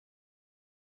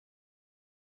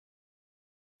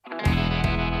Hey,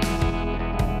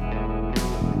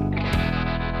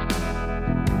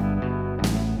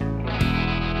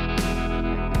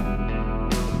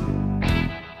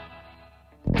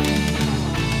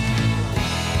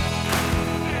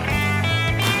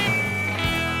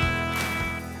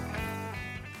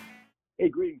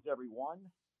 greetings, everyone.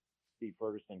 Steve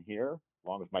Ferguson here,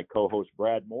 along with my co host,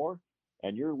 Brad Moore.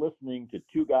 And you're listening to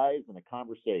Two Guys in a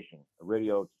Conversation, a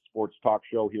radio sports talk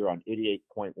show here on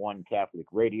 88.1 Catholic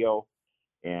Radio.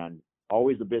 And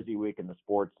always a busy week in the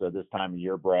sports this time of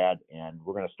year, Brad. And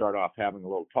we're going to start off having a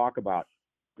little talk about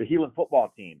the Heelan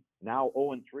football team. Now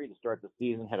 0-3 to start the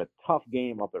season, had a tough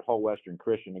game up at Hull Western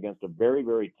Christian against a very,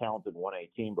 very talented 1A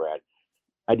team, Brad.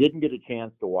 I didn't get a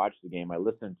chance to watch the game. I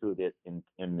listened to it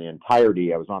in the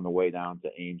entirety. I was on the way down to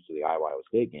Ames to the Iowa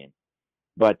State game.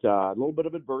 But a little bit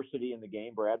of adversity in the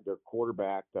game, Brad. Their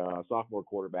quarterback, sophomore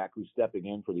quarterback, who's stepping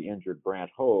in for the injured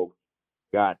Brant Hogue,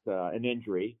 got an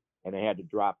injury, and they had to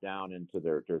drop down into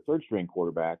their third-string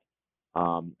quarterback,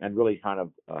 and really kind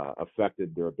of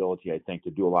affected their ability, I think, to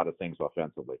do a lot of things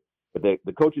offensively. But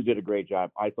the coaches did a great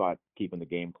job, I thought, keeping the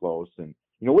game close. And,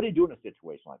 what do you do in a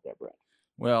situation like that, Brad?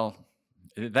 Well,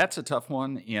 that's a tough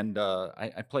one. And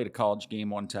I played a college game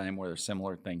one time where a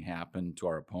similar thing happened to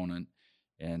our opponent.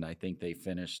 And I think they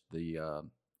finished the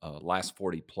last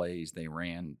 40 plays they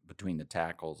ran between the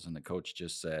tackles. And the coach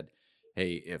just said,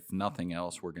 hey, if nothing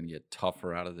else, we're going to get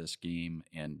tougher out of this game.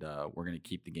 And we're going to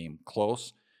keep the game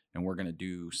close. And we're going to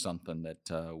do something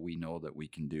that we know that we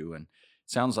can do. And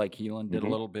it sounds like Heelan did a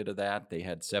little bit of that. They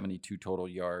had 72 total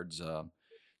yards.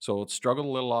 So it struggled a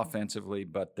little offensively,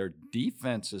 but their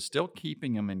defense is still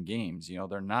keeping them in games.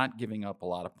 They're not giving up a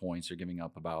lot of points. They're giving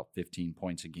up about 15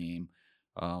 points a game.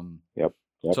 Yep.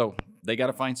 So they got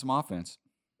to find some offense.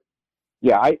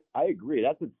 Yeah, I agree.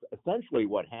 That's essentially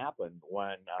what happened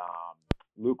when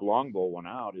Luke Longbow went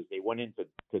out. Is they went into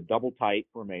double tight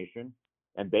formation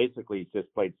and basically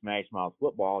just played smash mouth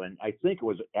football. And I think it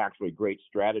was actually great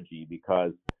strategy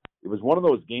because it was one of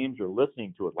those games you're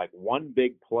listening to it like one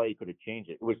big play could have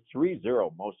changed it. It was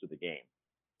 3-0 most of the game.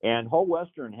 And Hull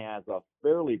Western has a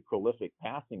fairly prolific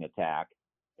passing attack.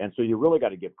 And so you really got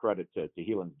to give credit to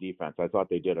Heelan's defense. I thought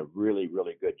they did a really,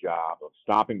 really good job of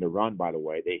stopping the run, by the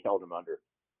way. They held them under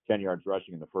 10 yards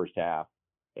rushing in the first half.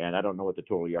 And I don't know what the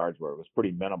total yards were. It was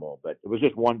pretty minimal. But it was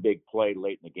just one big play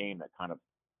late in the game that kind of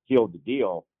sealed the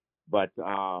deal. But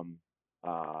I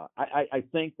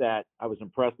think that I was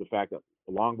impressed with the fact that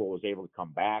Longbow was able to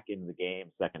come back into the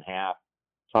game second half,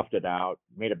 toughed it out,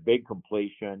 made a big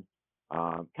completion,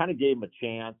 kind of gave them a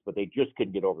chance, but they just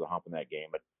couldn't get over the hump in that game.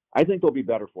 But I think they'll be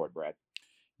better for it, Brad.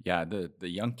 Yeah, the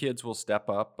young kids will step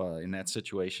up in that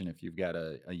situation. If you've got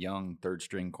a young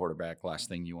third-string quarterback, last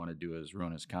thing you want to do is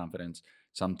ruin his confidence.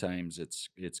 Sometimes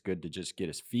it's good to just get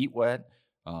his feet wet,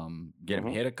 get him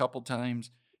hit a couple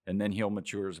times, and then he'll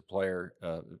mature as a player.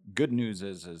 Good news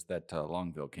is that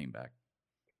Longville came back.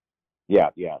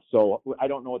 Yeah. So I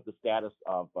don't know what the status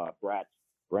of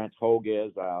Brant Hogue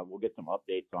is. We'll get some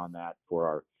updates on that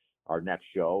for our next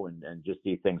show and just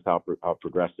see things how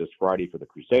progress this Friday for the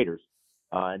Crusaders.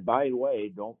 And by the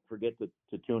way, don't forget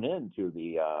to tune in to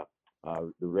the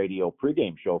radio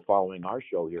pregame show following our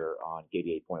show here on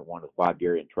 88.1 with Bob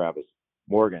Gary and Travis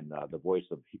Morgan, the voice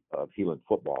of Heelan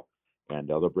football. And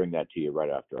they'll bring that to you right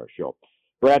after our show.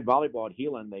 Brad, volleyball at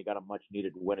Heelan, they got a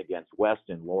much-needed win against West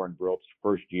in Lauren Brop's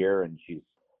first year, and she's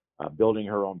building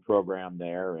her own program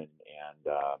there. And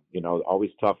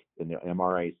always tough in the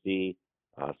MRAC,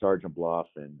 Sergeant Bluff,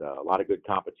 and a lot of good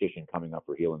competition coming up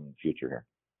for Heelan in the future here.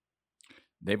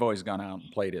 They've always gone out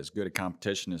and played as good a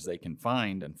competition as they can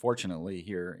find. Unfortunately,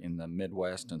 here in the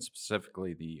Midwest and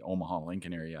specifically the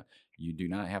Omaha-Lincoln area, you do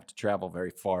not have to travel very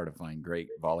far to find great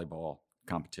volleyball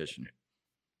competition.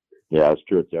 Yeah, it's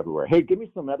true. It's everywhere. Hey, give me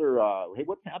some other.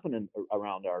 What's happening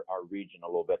around our region a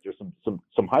little bit? There's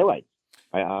some highlights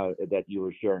that you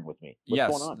were sharing with me.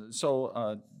 What's going on?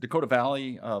 So Dakota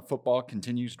Valley football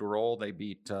continues to roll. They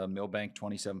beat Millbank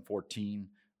 27-14.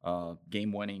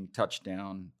 Game-winning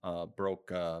touchdown, broke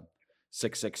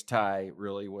 6-6 tie.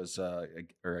 Really was a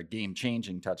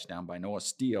game-changing touchdown by Noah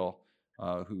Steele,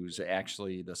 who's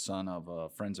actually the son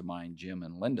of friends of mine, Jim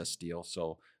and Linda Steele.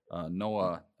 So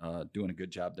Noah doing a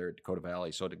good job there at Dakota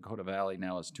Valley. So Dakota Valley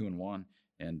now is 2-1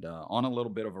 and on a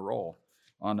little bit of a roll.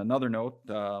 On another note,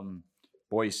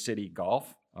 Boys City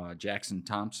Golf, Jackson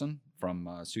Thompson from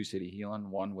Sioux City Heelan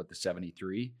won with the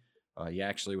 73. He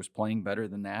actually was playing better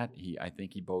than that. I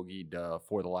think he bogeyed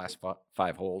for the last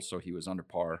 5 holes, so he was under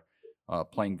par,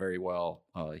 playing very well.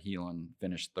 Heelan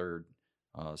finished third.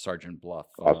 Sergeant Bluff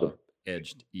awesome.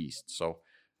 Edged east. So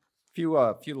few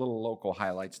little local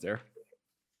highlights there.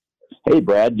 Hey,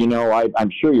 Brad,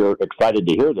 I'm sure you're excited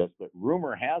to hear this, but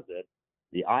rumor has it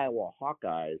the Iowa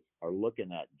Hawkeyes are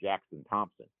looking at Jackson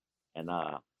Thompson. And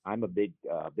I'm a big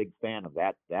fan of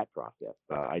that process.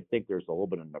 I think there's a little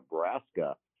bit of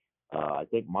Nebraska. I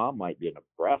think Mom might be a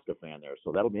Nebraska fan there.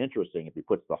 So that'll be interesting if he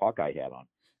puts the Hawkeye hat on.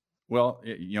 Well,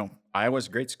 Iowa's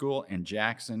a great school, and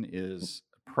Jackson is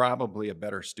probably a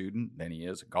better student than he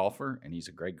is a golfer, and he's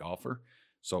a great golfer.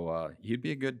 So he'd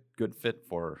be a good fit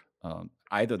for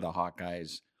either the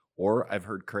Hawkeyes or I've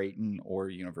heard Creighton or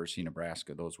University of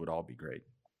Nebraska. Those would all be great.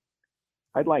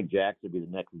 I'd like Jack to be the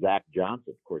next Zach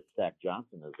Johnson. Of course, Zach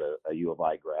Johnson is a U of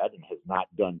I grad and has not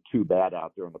done too bad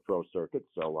out there on the pro circuit.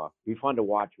 So it'll be fun to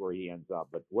watch where he ends up.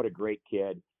 But what a great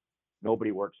kid.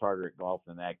 Nobody works harder at golf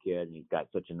than that kid, and he's got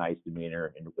such a nice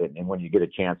demeanor. And when you get a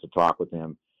chance to talk with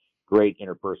him, great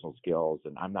interpersonal skills.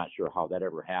 And I'm not sure how that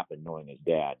ever happened, knowing his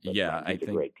dad. But, yeah, he's I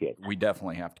think a great kid. We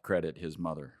definitely have to credit his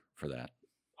mother for that.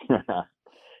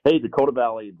 Hey, Dakota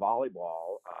Valley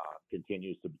volleyball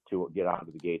continues to get out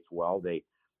of the gates well. They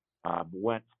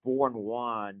went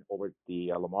 4-1 over at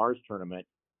the Lamar's tournament,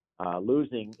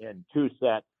 losing in 2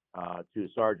 sets to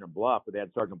Sergeant Bluff, but they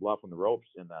had Sergeant Bluff on the ropes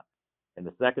in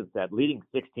the second set, leading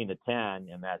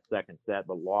 16-10 in that second set,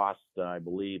 but lost, I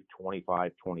believe,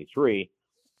 25-23,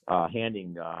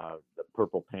 handing the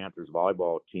Purple Panthers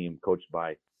volleyball team, coached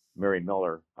by Mary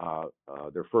Miller,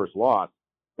 their first loss.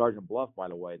 Sergeant Bluff, by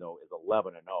the way, though, is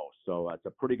 11-0, so it's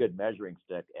a pretty good measuring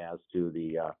stick as to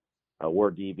the where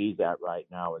DV's at right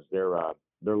now, as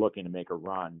they're looking to make a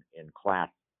run in Class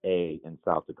A in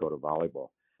South Dakota volleyball.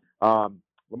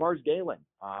 Lamar's Galen,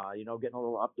 getting a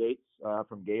little updates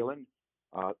from Galen.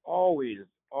 Always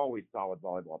solid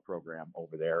volleyball program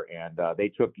over there, and they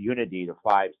took Unity to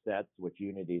 5 sets, which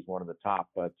Unity is one of the top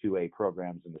 2A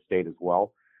programs in the state as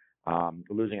well.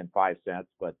 Losing in 5 sets,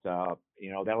 but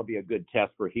that'll be a good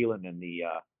test for Heelan in the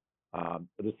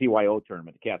CYO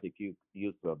tournament, the Catholic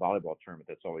Youth Volleyball Tournament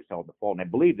that's always held in the fall. And I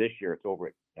believe this year it's over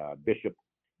at Bishop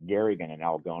Garrigan in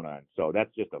Algona, and so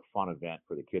that's just a fun event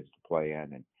for the kids to play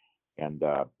in, and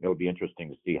it'll be interesting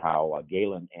to see how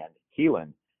Galen and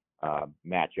Heelan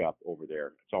match up over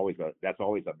there. That's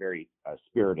always a very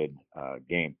spirited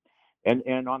game.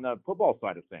 And on the football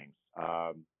side of things,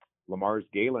 Lamar's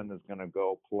Galen is going to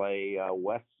go play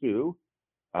West Sioux,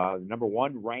 the number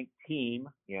 1 ranked team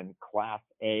in Class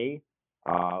A,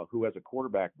 who has a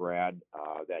quarterback, Brad,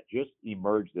 that just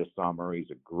emerged this summer.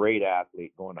 He's a great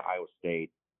athlete going to Iowa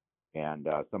State, and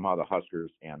somehow the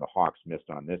Huskers and the Hawks missed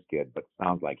on this kid, but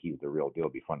sounds like he's the real deal.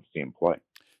 It'll be fun to see him play.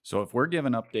 So if we're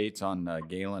giving updates on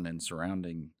Galen and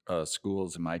surrounding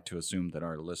schools, am I to assume that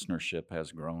our listenership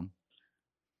has grown?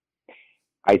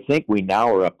 I think we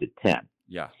now are up to 10.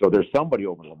 Yeah. So there's somebody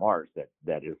over Lamar's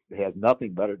that has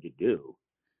nothing better to do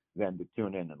than to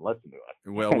tune in and listen to us.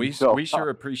 Well, we sure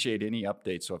appreciate any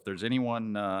updates. So if there's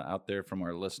anyone out there from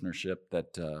our listenership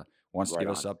that wants to give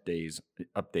us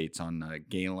updates on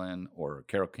Galen or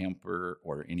Carroll Kemper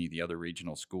or any of the other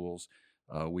regional schools,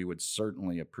 we would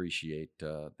certainly appreciate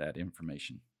that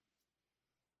information.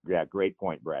 Yeah, great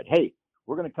point, Brad. Hey,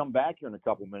 we're going to come back here in a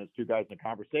couple of minutes, 2 guys in a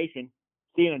conversation.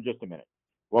 See you in just a minute.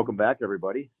 Welcome back,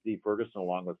 everybody. Steve Ferguson,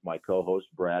 along with my co-host,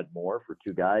 Brad Moore, for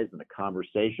 2 guys in a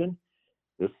conversation.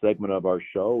 This segment of our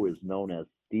show is known as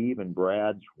Steve and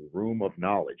Brad's Room of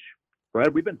Knowledge.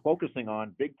 Brad, we've been focusing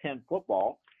on Big Ten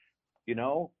football.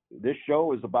 This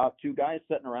show is about 2 guys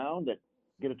sitting around that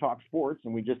get to talk sports,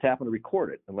 and we just happen to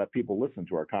record it and let people listen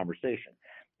to our conversation.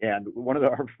 And one of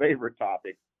our favorite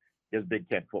topics is Big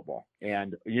Ten football.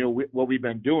 And, what we've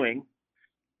been doing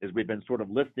is we've been sort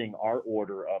of listing our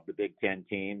order of the Big Ten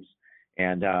teams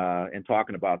and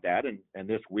talking about that. And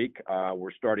this week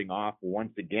we're starting off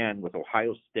once again with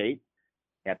Ohio State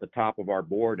at the top of our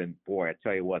board. And boy, I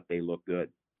tell you what, they look good.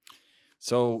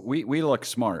 So we look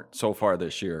smart so far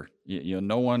this year.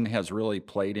 No one has really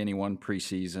played anyone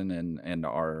preseason, and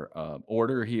our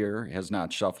order here has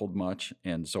not shuffled much.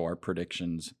 And so our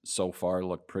predictions so far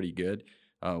look pretty good.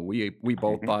 We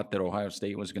both thought that Ohio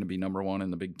State was going to be number 1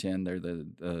 in the Big Ten. They're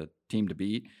the team to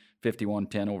beat,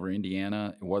 51-10 over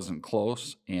Indiana. It wasn't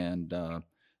close, and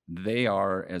they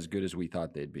are as good as we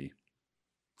thought they'd be.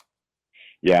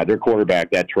 Yeah, their quarterback,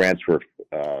 that transfer,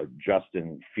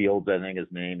 Justin Fields, I think his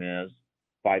name is,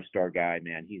 5-star guy,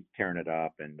 man, he's tearing it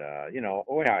up. And,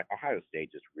 Ohio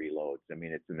State just reloads. I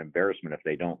mean, it's an embarrassment if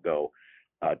they don't go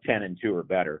 10-2 or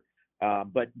better.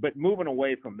 But moving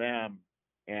away from them,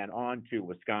 and on to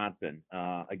Wisconsin.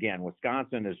 Again,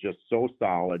 Wisconsin is just so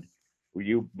solid.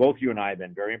 Both you and I have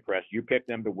been very impressed. You picked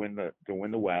them to win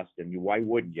the West, and why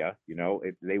wouldn't you?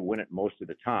 They win it most of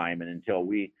the time. And until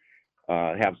we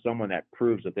have someone that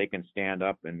proves that they can stand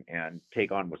up and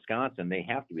take on Wisconsin, they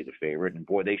have to be the favorite. And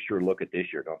boy, they sure look at this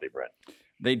year, don't they, Brett?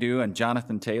 They do, and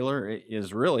Jonathan Taylor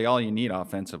is really all you need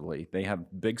offensively. They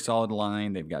have big, solid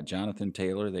line. They've got Jonathan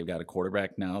Taylor. They've got a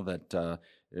quarterback now that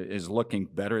is looking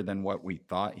better than what we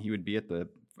thought he would be at the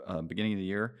beginning of the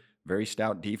year. Very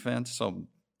stout defense. So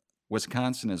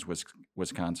Wisconsin is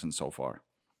Wisconsin so far.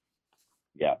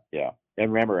 Yeah, yeah.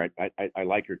 And remember, I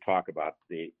like your talk about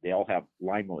they all have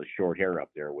linemen with short hair up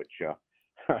there, which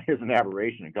is an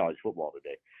aberration in college football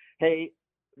today. Hey,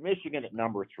 Michigan at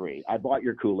number 3. I bought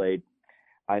your Kool-Aid.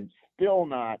 I'm still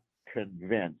not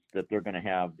convinced that they're going to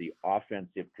have the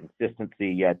offensive consistency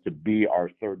yet to be our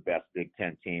third best Big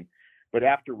Ten team. But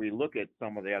after we look at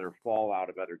some of the other fallout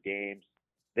of other games,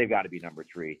 they've got to be number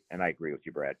 3. And I agree with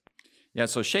you, Brad. Yeah,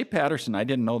 so Shea Patterson, I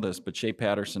didn't know this, but Shea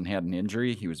Patterson had an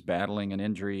injury. He was battling an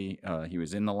injury. He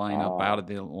was in the lineup, out of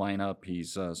the lineup.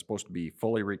 He's supposed to be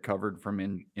fully recovered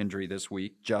from injury this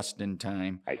week, just in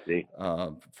time. I see.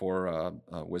 For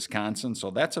Wisconsin.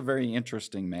 So that's a very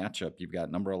interesting matchup. You've got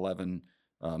number 11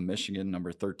 Michigan,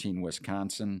 number 13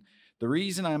 Wisconsin. The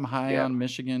reason I'm high on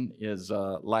Michigan is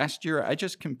last year I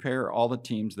just compare all the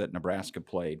teams that Nebraska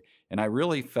played, and I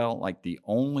really felt like the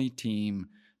only team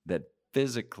that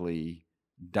physically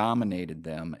dominated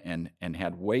them and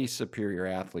had way superior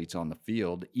athletes on the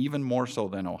field, even more so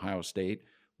than Ohio State,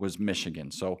 was Michigan.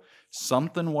 So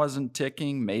something wasn't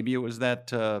ticking. Maybe it was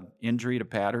that injury to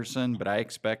Patterson, but I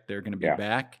expect they're going to be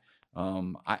back.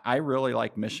 I really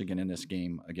like Michigan in this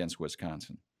game against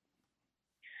Wisconsin.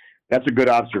 That's a good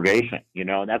observation. You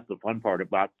know, and that's the fun part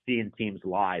about seeing teams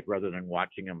live rather than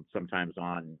watching them sometimes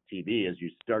on TV. Is you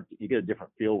get a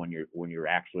different feel when you're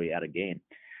actually at a game.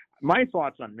 My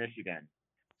thoughts on Michigan,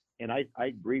 and I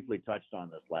briefly touched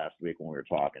on this last week when we were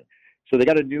talking. So they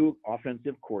got a new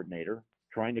offensive coordinator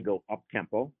trying to go up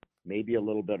tempo, maybe a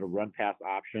little bit of run pass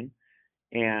option.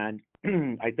 And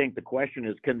I think the question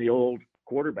is, can the old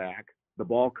quarterback, the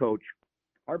ball coach,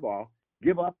 Harbaugh,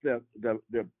 give up the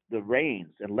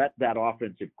reins and let that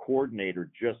offensive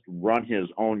coordinator just run his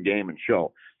own game and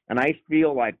show? And I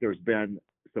feel like there's been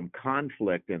some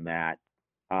conflict in that.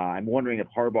 I'm wondering if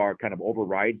Harbaugh kind of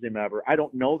overrides him ever. I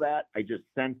don't know that. I just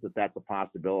sense that that's a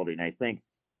possibility. And I think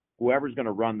whoever's going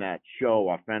to run that show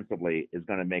offensively is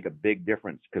going to make a big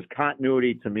difference, because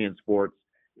continuity to me in sports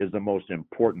is the most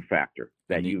important factor,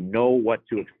 that you know what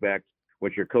to expect,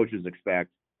 what your coaches expect,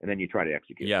 and then you try to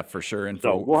execute. Yeah, for sure. And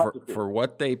so for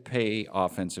what they pay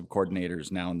offensive coordinators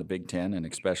now in the Big Ten, and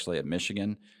especially at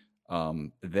Michigan,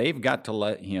 they've got to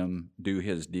let him do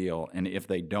his deal. And if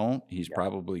they don't, he's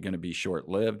probably going to be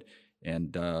short-lived.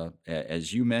 And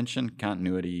as you mentioned,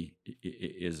 continuity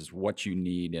is what you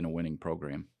need in a winning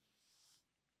program.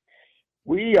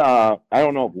 I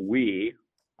don't know if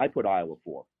I put Iowa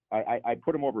 4. I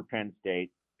put them over Penn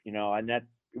State, you know, and that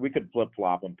we could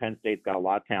flip-flop them. Penn State's got a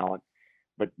lot of talent,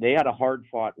 but they had a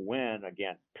hard-fought win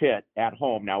against Pitt at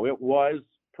home. Now, it was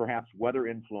perhaps weather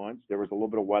influenced. There was a little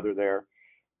bit of weather there.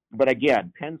 But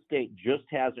again, Penn State just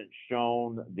hasn't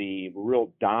shown the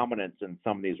real dominance in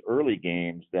some of these early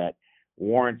games that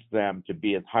warrants them to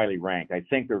be as highly ranked. I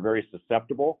think they're very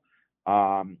susceptible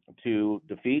to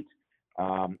defeat.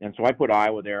 And so I put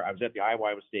Iowa there. I was at the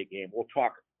Iowa State game. We'll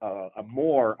talk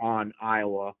more on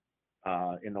Iowa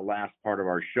in the last part of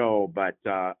our show. But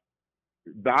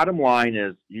bottom line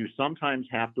is, you sometimes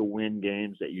have to win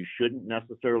games that you shouldn't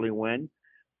necessarily win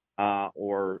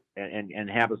and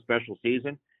have a special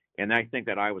season. And I think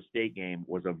that Iowa State game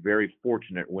was a very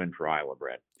fortunate win for Iowa,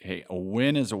 Brett. Hey, a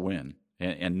win is a win.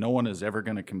 And no one is ever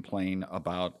going to complain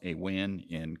about a win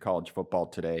in college football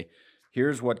today.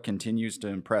 Here's what continues to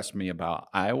impress me about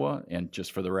Iowa. And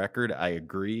just for the record, I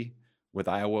agree with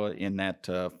Iowa in that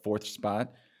fourth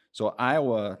spot. So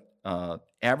Iowa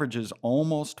averages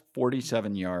almost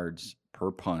 47 yards per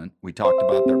punt. We talked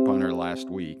about their punter last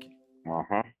week.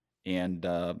 And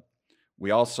we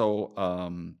also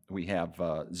we have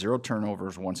 0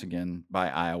 turnovers once again by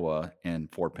Iowa and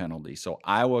 4 penalties. So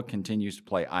Iowa continues to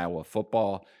play Iowa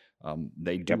football.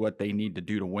 They do what they need to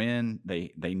do to win.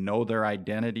 They know their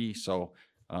identity. So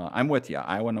I'm with you.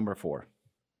 Iowa number 4.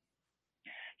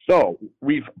 So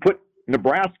we've put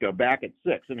Nebraska back at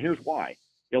 6, and here's why.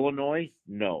 Illinois,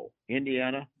 no.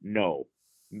 Indiana, no.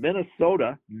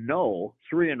 Minnesota, no.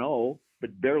 3-0,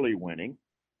 but barely winning.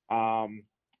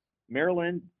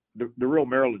 Maryland, the real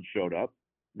Maryland showed up.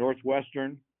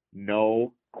 Northwestern,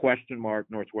 no. Question mark,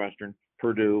 Northwestern.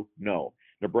 Purdue, no.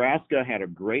 Nebraska had a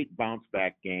great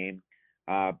bounce-back game.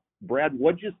 Brad,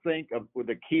 what'd you think of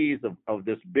the keys of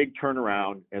this big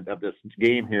turnaround of this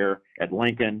game here at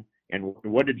Lincoln, and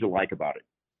what did you like about it?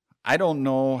 I don't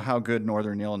know how good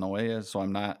Northern Illinois is, so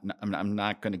I'm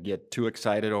not going to get too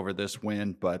excited over this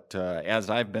win. But as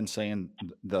I've been saying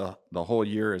the whole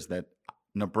year, is that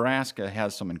Nebraska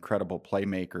has some incredible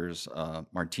playmakers.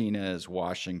 Martinez,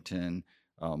 Washington,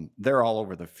 they're all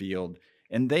over the field,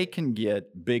 and they can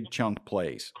get big chunk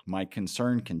plays. My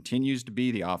concern continues to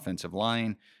be the offensive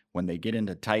line. When they get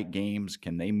into tight games,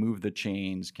 can they move the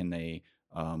chains? Can they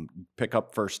pick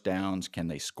up first downs? Can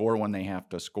they score when they have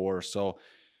to score? So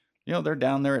they're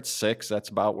down there at 6. That's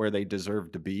about where they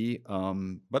deserve to be.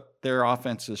 But their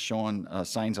offense is showing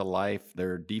signs of life.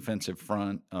 Their defensive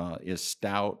front is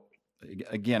stout.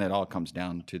 Again, it all comes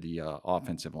down to the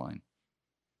offensive line.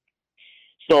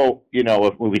 So,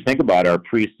 if when we think about our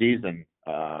preseason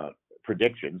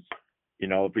predictions,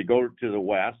 if we go to the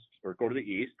West or go to the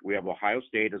East, we have Ohio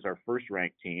State as our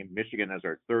first-ranked team, Michigan as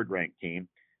our third-ranked team,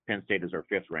 Penn State is our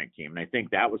fifth-ranked team. And I think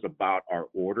that was about our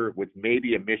order, with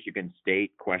maybe a Michigan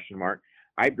State question mark.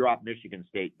 I dropped Michigan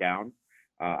State down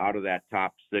out of that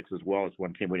top 6 as well as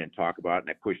one team we didn't talk about,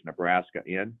 and I pushed Nebraska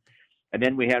in. And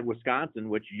then we had Wisconsin,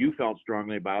 which you felt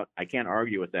strongly about. I can't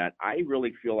argue with that. I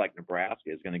really feel like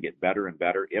Nebraska is going to get better and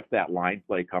better if that line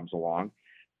play comes along.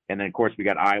 And then, of course, we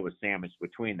got Iowa sandwiched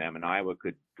between them, and Iowa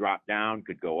could drop down,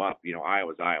 could go up.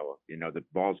 Iowa's Iowa. The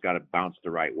ball's got to bounce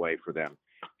the right way for them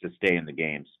to stay in the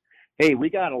games. Hey, we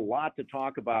got a lot to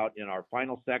talk about in our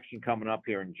final section coming up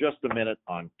here in just a minute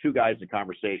on Two Guys in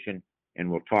Conversation,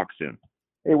 and we'll talk soon.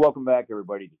 Hey, welcome back,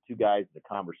 everybody, to Two Guys in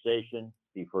Conversation.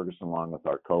 Steve Ferguson along with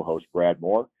our co-host, Brad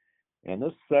Moore. And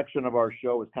this section of our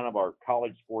show is kind of our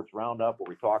college sports roundup, where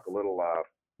we talk a little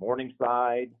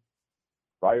Morningside,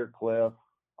 Briar Cliff,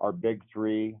 our big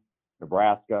 3,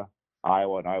 Nebraska,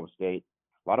 Iowa, and Iowa State.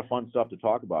 A lot of fun stuff to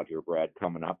talk about here, Brad,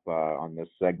 coming up on this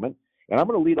segment. And I'm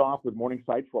going to lead off with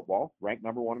Morningside football, ranked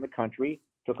number 1 in the country,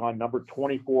 took on number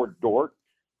 24 Dordt,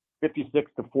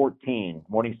 56-14.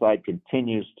 Morningside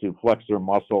continues to flex their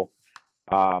muscle.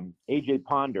 A.J.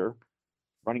 Ponder,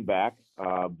 running back,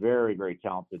 very, very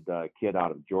talented kid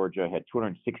out of Georgia, had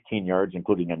 216 yards,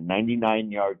 including a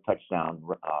 99-yard touchdown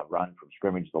run from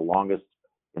scrimmage, the longest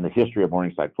in the history of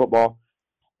Morningside football,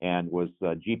 and was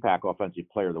GPAC Offensive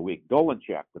Player of the Week.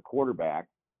 Dolenchek, the quarterback,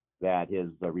 that is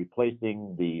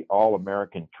replacing the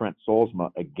All-American Trent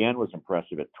Solzma, again was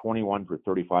impressive at 21 for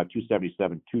 35,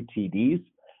 277, 2 TDs.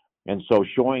 And so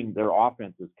showing their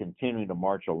offense is continuing to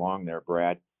march along there,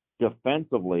 Brad.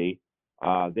 Defensively,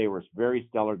 they were very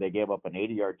stellar. They gave up an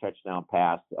 80-yard touchdown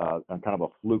pass on kind of a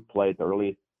fluke play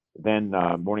early. Then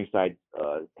Morningside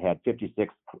had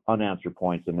 56 unanswered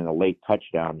points and then a late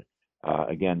touchdown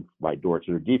again by Dordt.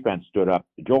 So their defense stood up.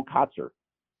 Joel Kotzer,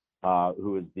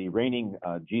 who is the reigning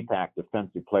GPAC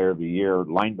Defensive Player of the Year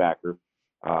linebacker,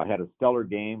 had a stellar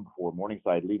game for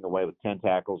Morningside, leading the way with 10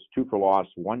 tackles, 2 for loss,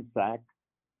 1 sack,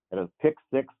 had a pick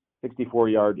 6,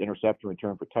 64-yard interception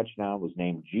return for touchdown, was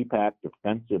named GPAC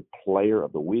Defensive Player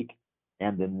of the Week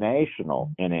and the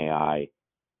National NAI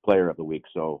Player of the Week.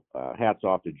 So hats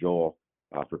off to Joel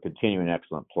for continuing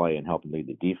excellent play and helping lead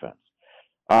the defense.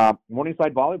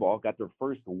 Morningside Volleyball got their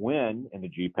first win in the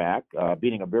GPAC,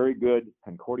 beating a very good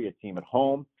Concordia team at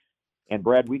home. And,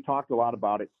 Brad, we talked a lot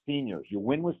about it. Seniors. You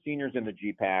win with seniors in the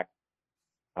GPAC.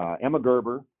 Emma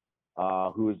Gerber,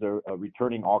 who is a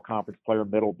returning all-conference player,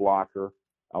 middle blocker,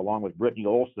 along with Brittany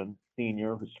Olson,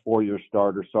 senior, who's 4-year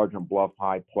starter, Sergeant Bluff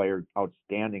High player,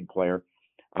 outstanding player.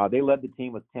 They led the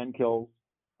team with 10 kills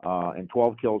and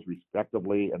 12 kills,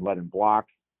 respectively, and led in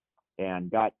blocks, and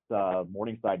got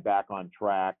Morningside back on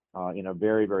track in a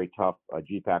very, very tough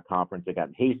GPAC conference. They got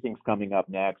Hastings coming up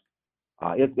next.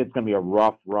 It's going to be a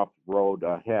rough road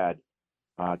ahead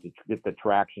to get the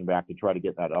traction back to try to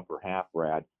get that upper half,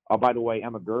 Brad. By the way,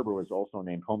 Emma Gerber was also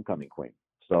named Homecoming Queen.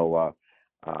 So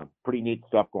pretty neat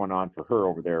stuff going on for her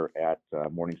over there at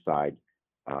Morningside.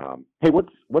 Hey,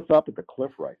 what's up at the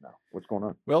Cliff right now? What's going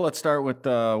on? Well, let's start with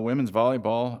women's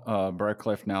volleyball.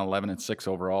 Briarcliff now 11-6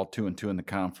 overall, 2-2 in the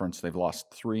conference. They've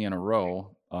lost 3 in a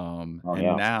row,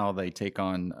 now they take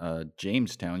on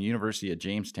Jamestown, University of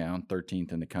Jamestown,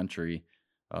 13th in the country,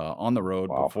 on the road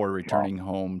before returning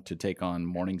home to take on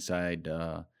Morningside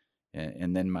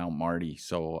and then Mount Marty.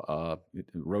 So the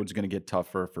road's going to get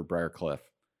tougher for Briarcliff.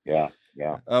 Yeah.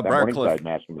 Briarcliff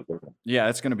match was different. Yeah,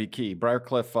 it's going to be key.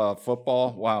 Briarcliff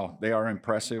football, wow, they are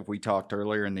impressive. We talked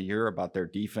earlier in the year about their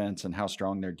defense and how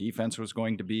strong their defense was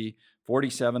going to be.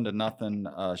 47-0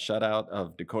 shutout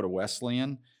of Dakota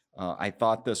Wesleyan. I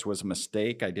thought this was a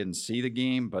mistake. I didn't see the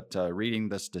game, but reading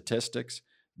the statistics,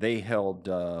 they held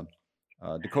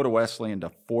Dakota Wesleyan to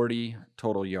 40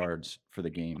 total yards for the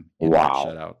game in that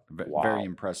shutout. Very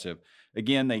impressive.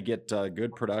 Again, they get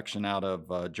good production out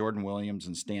of Jordan Williams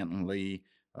and Stanton Lee.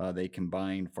 They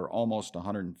combined for almost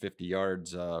 150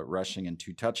 yards rushing and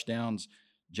 2 touchdowns.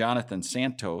 Jonathan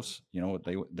Santos,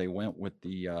 they went with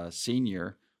the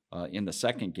senior in the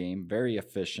second game, very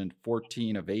efficient,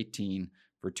 14 of 18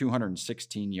 for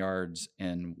 216 yards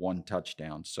and 1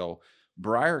 touchdown. So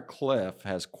Briar Cliff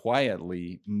has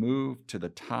quietly moved to the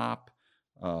top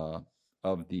of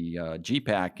the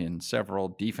GPAC in several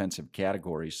defensive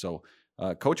categories. So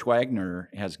Coach Wagner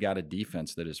has got a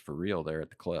defense that is for real there at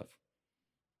the Cliff.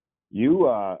 You,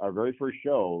 our very first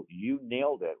show, you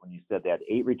nailed it when you said that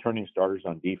 8 returning starters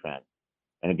on defense.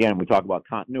 And again, we talk about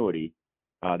continuity.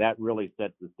 That really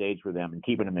sets the stage for them and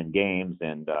keeping them in games.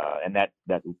 And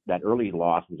that early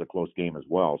loss was a close game as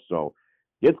well. So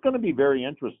it's going to be very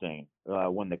interesting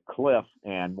when the Cliff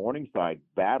and Morningside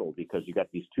battle, because you got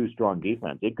these 2 strong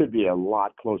defense. It could be a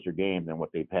lot closer game than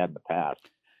what they've had in the past,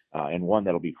 and one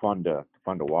that'll be fun to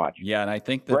watch. Yeah, and I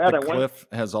think that Brad, the Cliff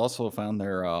has also found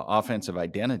their offensive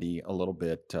identity a little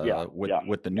bit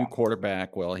with the new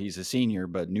quarterback. Well, he's a senior,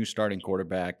 but new starting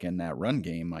quarterback, and that run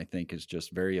game, I think, is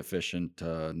just very efficient.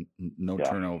 No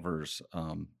turnovers,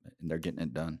 and they're getting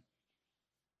it done.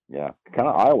 Yeah, kind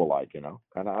of Iowa-like,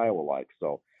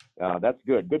 So that's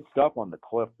good. Good stuff on the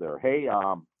Cliff there. Hey,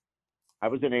 I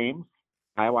was in Ames,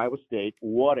 Iowa State.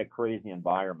 What a crazy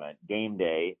environment. Game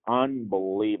day,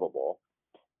 unbelievable.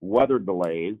 Weather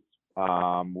delays.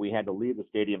 We had to leave the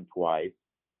stadium twice.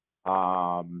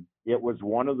 It was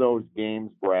one of those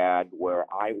games, Brad, where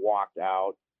I walked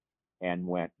out and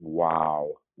went,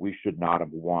 wow, we should not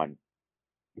have won.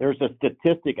 There's a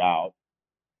statistic out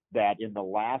that in the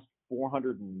last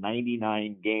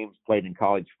 499 games played in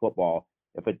college football,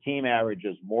 if a team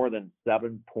averages more than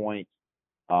 7.7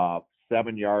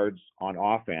 yards on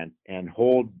offense and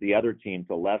holds the other team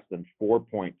to less than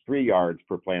 4.3 yards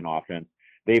per play on offense,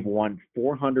 they've won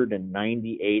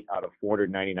 498 out of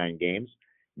 499 games.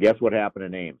 Guess what happened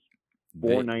in Ames?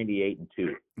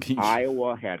 498-2.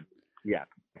 Iowa had, yeah.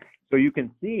 So you can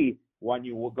see when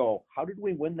you will go, how did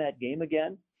we win that game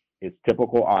again? It's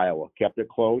typical Iowa. Kept it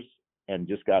close and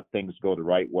just got things go the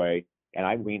right way. And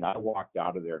I mean, I walked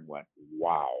out of there and went,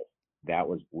 wow,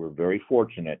 we're very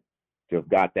fortunate to have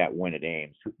got that win at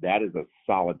Ames. That is a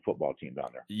solid football team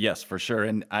down there. Yes, for sure.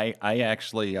 And I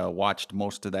actually watched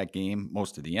most of that game,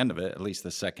 most of the end of it, at least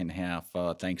the second half,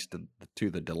 thanks to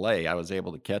the delay. I was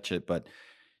able to catch it. But,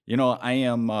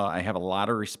 I have a lot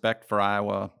of respect for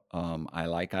Iowa. I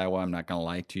like Iowa. I'm not going to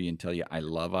lie to you and tell you I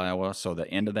love Iowa. So the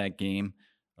end of that game,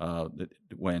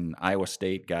 when Iowa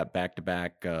State got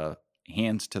back-to-back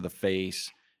hands to the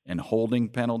face and holding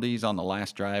penalties on the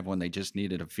last drive when they just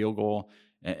needed a field goal,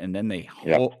 and then they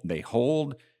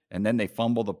hold, and then they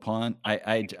fumble the punt.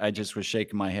 I just was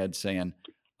shaking my head saying,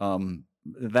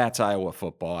 that's Iowa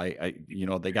football.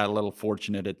 They got a little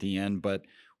fortunate at the end, but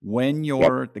when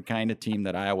you're the kind of team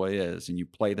that Iowa is and you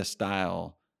play the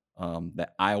style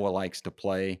that Iowa likes to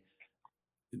play,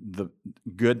 the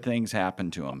good things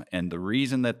happen to them. And the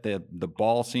reason that the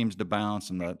ball seems to bounce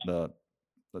and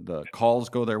the calls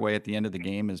go their way at the end of the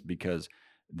game is because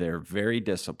they're very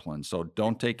disciplined. So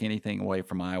don't take anything away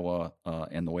from Iowa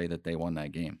and the way that they won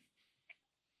that game.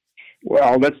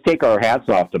 Well, let's take our hats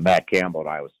off to Matt Campbell at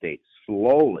Iowa State.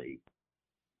 Slowly,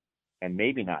 and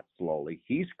maybe not slowly,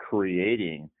 he's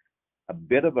creating a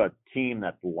bit of a team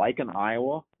that's like an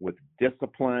Iowa with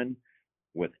discipline,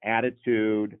 with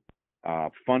attitude,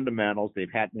 fundamentals.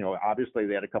 They've had, obviously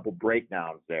they had a couple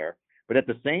breakdowns there, but at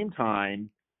the same time,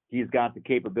 he's got the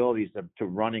capabilities to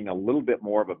running a little bit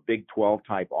more of a Big 12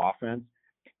 type offense.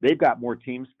 They've got more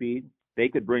team speed. They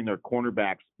could bring their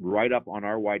cornerbacks right up on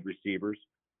our wide receivers,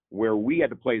 where we had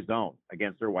to play zone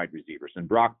against their wide receivers. And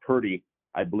Brock Purdy,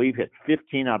 I believe, hit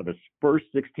 15 out of his first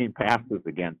 16 passes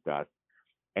against us,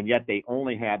 and yet they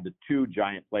only had the 2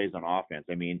 giant plays on offense.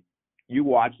 I mean, you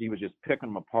watched, he was just picking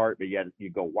them apart, but yet you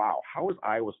go, wow, how is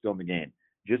Iowa still in the game?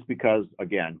 Just because,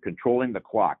 again, controlling the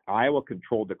clock. Iowa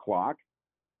controlled the clock,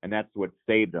 and that's what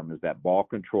saved them, is that ball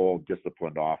control,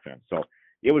 disciplined offense. So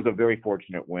it was a very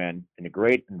fortunate win in a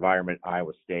great environment,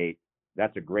 Iowa State.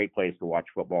 That's a great place to watch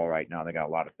football right now. They got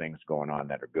a lot of things going on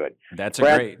that are good. That's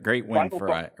a great win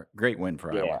for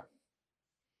Iowa.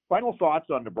 Final thoughts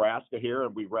on Nebraska here,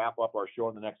 and we wrap up our show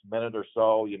in the next minute or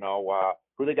so.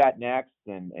 Who they got next,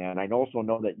 and I also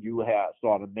know that you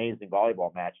saw an amazing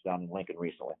volleyball match down in Lincoln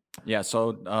recently. Yeah,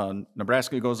 so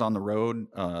Nebraska goes on the road,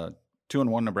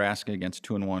 2-1 Nebraska against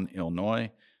 2-1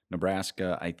 Illinois.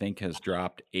 Nebraska, I think, has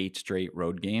dropped 8 straight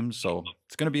road games, so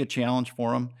it's going to be a challenge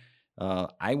for them.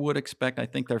 I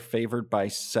think they're favored by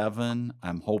 7.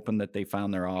 I'm hoping that they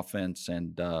found their offense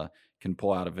and can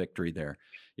pull out a victory there.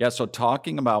 Yeah, so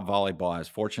talking about volleyball, I was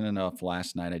fortunate enough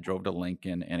last night. I drove to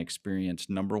Lincoln and experienced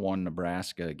number 1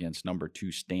 Nebraska against number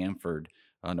 2 Stanford.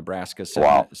 Nebraska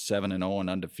Wow. 7-0 and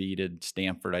undefeated.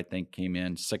 Stanford, I think, came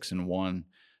in 6-1.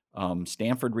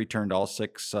 Stanford returned all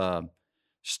 6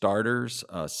 starters,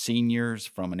 seniors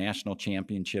from a national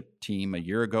championship team a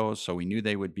year ago, so we knew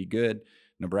they would be good.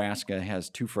 Nebraska has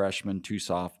 2 freshmen, 2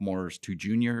 sophomores, 2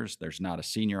 juniors. There's not a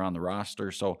senior on the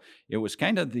roster, so it was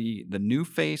kind of the new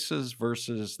faces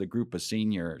versus the group of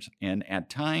seniors. And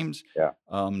at times, Yeah.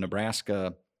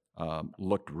 Nebraska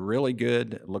looked really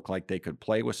good. It looked like they could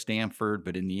play with Stanford,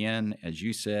 but in the end, as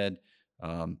you said,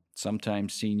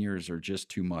 sometimes seniors are just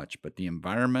too much. But the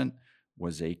environment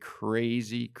was a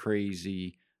crazy,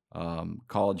 crazy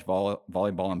college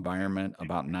volleyball environment,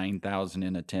 about 9,000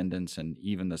 in attendance. And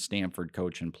even the Stanford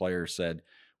coach and players said,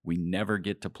 we never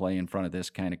get to play in front of this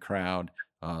kind of crowd.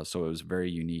 So it was a very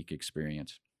unique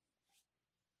experience.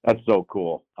 That's so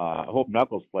cool. I hope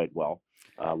Knuckles played well.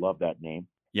 I love that name.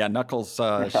 Yeah, Knuckles,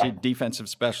 she defensive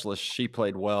specialist. She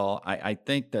played well. I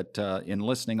think that in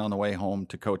listening on the way home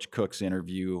to Coach Cook's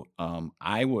interview,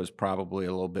 I was probably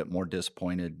a little bit more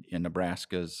disappointed in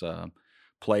Nebraska's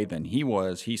play than he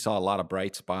was. He saw a lot of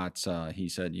bright spots. He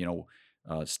said,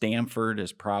 Stanford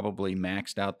has probably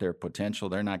maxed out their potential.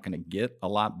 They're not going to get a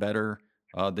lot better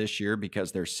this year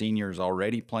because their seniors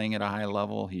already playing at a high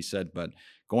level. He said, but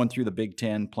going through the Big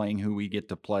Ten, playing who we get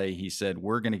to play, he said,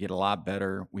 we're going to get a lot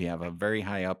better. We have a very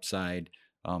high upside.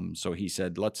 So he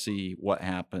said, let's see what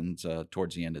happens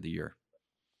towards the end of the year.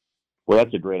 Well,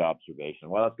 that's a great observation.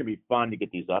 Well, it's going to be fun to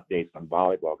get these updates on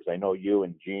volleyball because I know you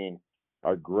and Gene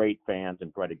are great fans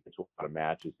and try to get to a lot of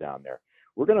matches down there.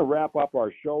 We're going to wrap up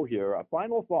our show here.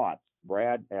 Final thoughts,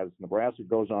 Brad, as Nebraska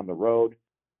goes on the road.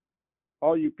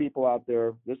 All you people out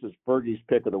there, this is Fergie's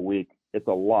pick of the week. It's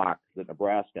a lock that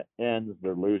Nebraska ends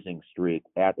their losing streak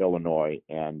at Illinois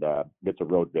and gets a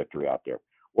road victory out there.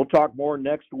 We'll talk more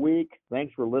next week.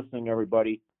 Thanks for listening,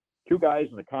 everybody. 2 guys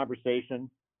in a conversation.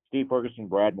 Steve Ferguson,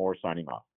 Brad Moore signing off.